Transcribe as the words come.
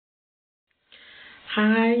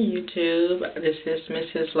Hi YouTube, this is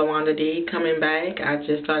Mrs. LaWanda D coming back. I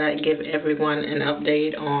just thought I'd give everyone an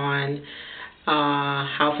update on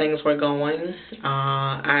how things were going.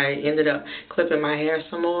 I ended up clipping my hair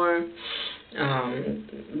some more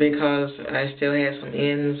because I still had some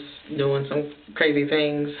ends doing some crazy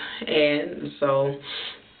things, and so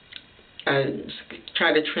I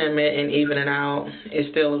try to trim it and even it out.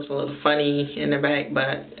 It still looks a little funny in the back,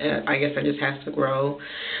 but I guess it just has to grow.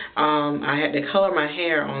 I had to color my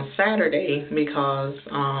hair on Saturday because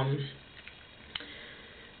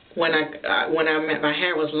when my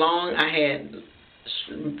hair was long, I had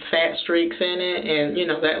fat streaks in it, and you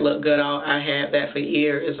know that looked good. I had that for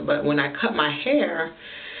years, but when I cut my hair,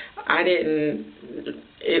 I didn't.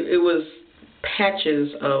 It was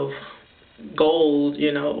patches of gold,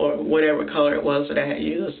 you know, or whatever color it was that I had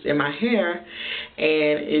used in my hair,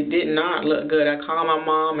 and it did not look good. I called my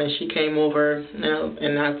mom, and she came over, you know,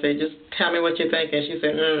 and I said, just tell me what you think. And she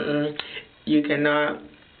said, you cannot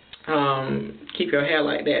keep your hair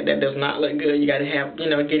like that. That does not look good. You got to have, you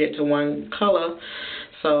know, get it to one color.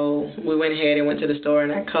 So we went ahead and went to the store,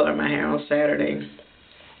 and I colored my hair on Saturday.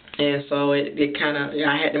 And so it kind of,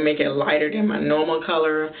 I had to make it lighter than my normal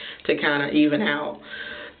color to kind of even out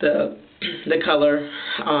the color,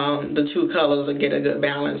 the two colors, and get a good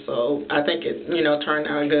balance. So I think it, you know, turned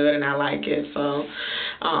out good, and I like it. So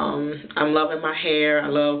I'm loving my hair. I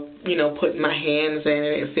love, you know, putting my hands in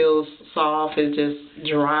it. It feels soft. It's just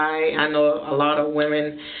dry. I know a lot of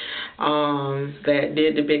women that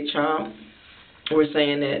did the big chop were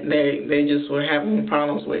saying that they just were having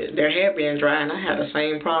problems with their hair being dry, and I had the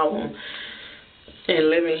same problem. And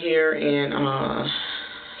living here in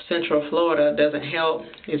Central Florida doesn't help.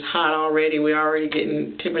 It's hot already. We're already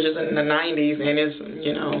getting temperatures in the 90s, and it's,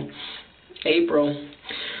 you know, April.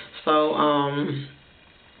 So I'm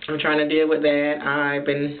trying to deal with that. I've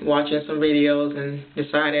been watching some videos and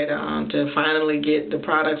decided to finally get the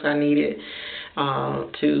products I needed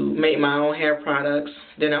to make my own hair products.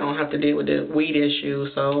 Then I don't have to deal with the weed issue.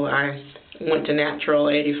 So I went to Natural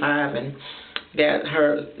 85 and got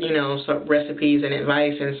her, you know, some recipes and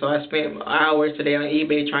advice, and so I spent hours today on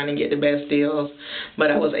eBay trying to get the best deals, but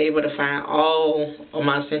I was able to find all of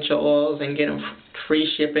my essential oils and get them free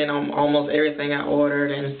shipping on almost everything I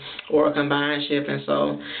ordered, or combined shipping.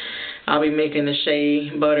 So I'll be making the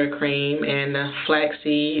shea buttercream and the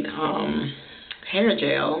flaxseed hair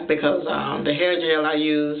gel, because the hair gel I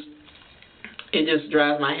use, it just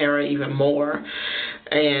dries my hair even more.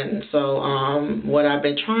 And so what I've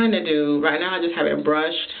been trying to do right now, I just have it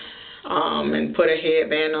brushed and put a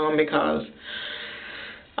headband on, because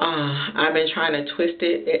I've been trying to twist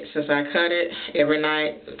it since I cut it every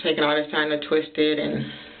night, taking all this time to twist it,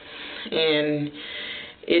 and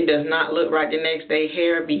it does not look right the next day.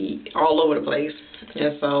 Hair be all over the place.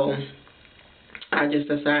 And so I just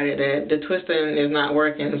decided that the twisting is not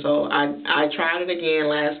working. So I tried it again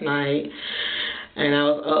last night, and I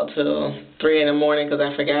was up till 3 in the morning because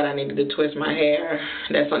I forgot I needed to twist my hair.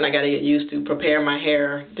 That's something I got to get used to, prepare my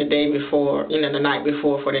hair the day before, you know, the night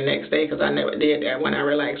before for the next day, because I never did that when I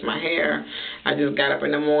relaxed my hair. I just got up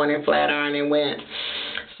in the morning, flat iron, and went.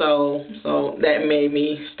 So that made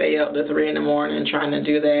me stay up to 3 in the morning trying to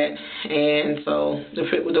do that. And so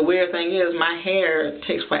the weird thing is, my hair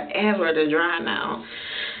takes forever to dry now.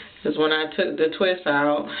 Because when I took the twist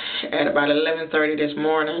out at about 11:30 this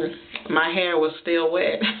morning, my hair was still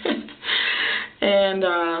wet. And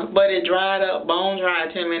but it dried up, bone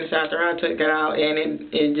dried 10 minutes after I took it out, and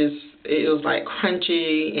it was like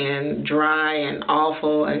crunchy and dry and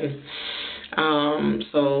awful. And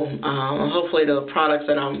hopefully the products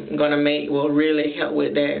that I'm gonna make will really help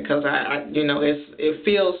with that, because I you know, it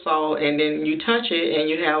feels soft, and then you touch it and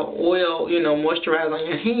you have oil, you know, moisturize on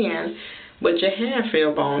your hand, but your hair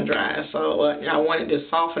feel bone dry. So I wanted to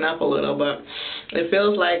soften up a little, but it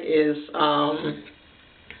feels like it's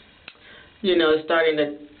you know, it's starting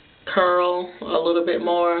to curl a little bit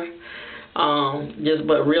more,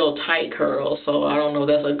 but real tight curls. So I don't know if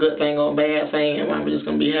that's a good thing or a bad thing. I'm just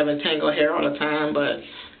gonna be having tangled hair all the time, but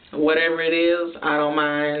whatever it is, I don't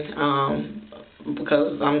mind,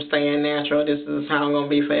 because I'm staying natural. This is how I'm gonna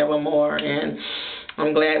be forevermore, and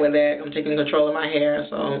I'm glad with that. I'm taking control of my hair.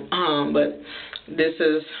 So but this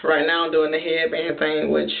is right now I'm doing the headband thing,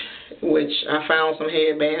 which I found some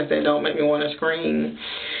headbands that don't make me want to scream.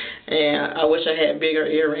 And I wish I had bigger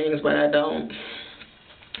earrings, but I don't.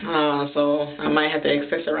 So I might have to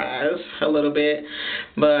accessorize a little bit.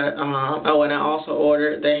 But oh, and I also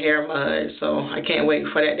ordered the hair mud, so I can't wait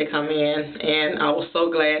for that to come in. And I was so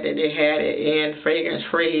glad that they had it in fragrance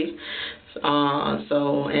free.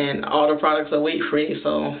 And all the products are wheat free,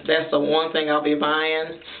 so that's the one thing I'll be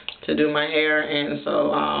buying. to do my hair, and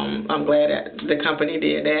so I'm glad that the company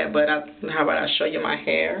did that. But how about I show you my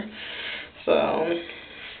hair? So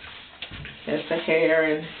that's the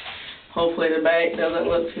hair, and hopefully the back doesn't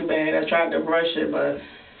look too bad. I tried to brush it, but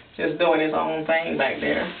it's doing its own thing back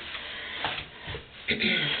there.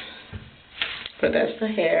 But that's the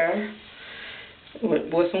hair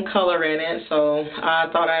with some color in it. So I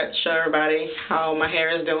thought I'd show everybody how my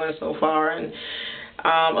hair is doing so far. And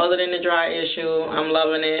other than the dry issue, I'm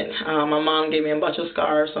loving it. My mom gave me a bunch of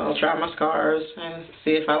scarves, so I'll try my scarves and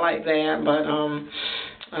see if I like that. But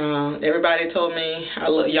everybody told me I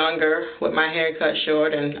look younger with my hair cut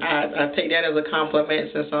short, and I take that as a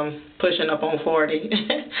compliment since I'm pushing up on 40.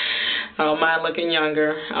 I don't mind looking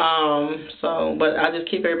younger. But I just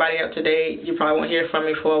keep everybody up to date. You probably won't hear from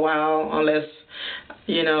me for a while unless,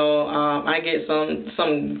 you know, I get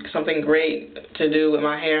something great to do with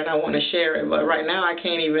my hair and I want to share it. But right now I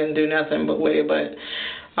can't even do nothing but with it, but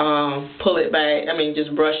pull it back. I mean,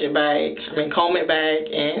 just brush it back. I mean, comb it back,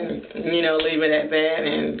 and you know, leave it at that.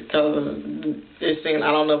 And because it seems,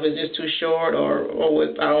 I don't know if it's just too short or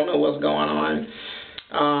what, I don't know what's going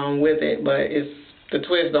on with it, but the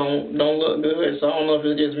twists don't look good. So I don't know if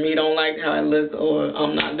it's just me don't like how it looks or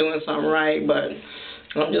I'm not doing something right, but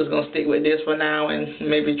I'm just going to stick with this for now and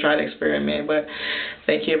maybe try to experiment. But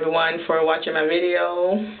thank you, everyone, for watching my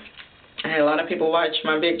video. I had a lot of people watch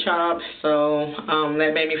my big chop, so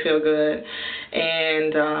that made me feel good.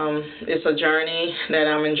 And it's a journey that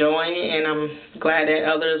I'm enjoying, and I'm glad that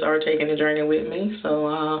others are taking the journey with me.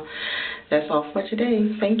 So that's all for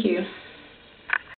today. Thank you.